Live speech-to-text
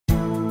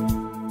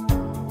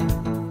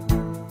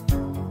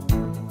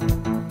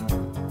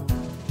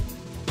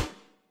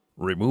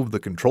Remove the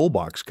control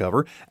box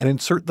cover and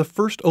insert the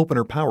first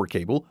opener power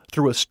cable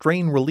through a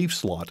strain relief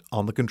slot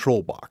on the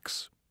control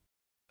box.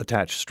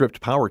 Attach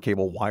stripped power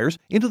cable wires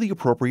into the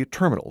appropriate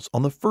terminals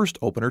on the first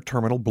opener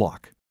terminal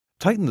block.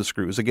 Tighten the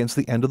screws against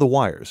the end of the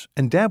wires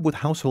and dab with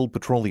household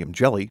petroleum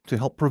jelly to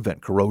help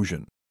prevent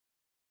corrosion.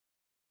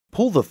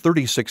 Pull the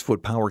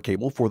 36-foot power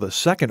cable for the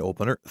second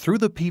opener through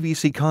the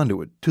PVC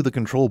conduit to the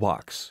control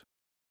box.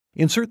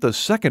 Insert the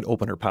second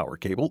opener power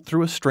cable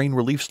through a strain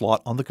relief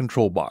slot on the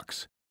control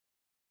box.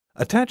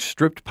 Attach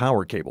stripped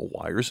power cable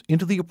wires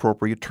into the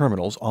appropriate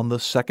terminals on the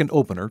second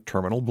opener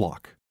terminal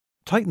block.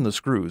 Tighten the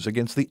screws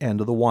against the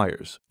end of the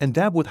wires and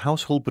dab with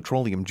household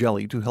petroleum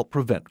jelly to help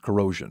prevent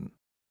corrosion.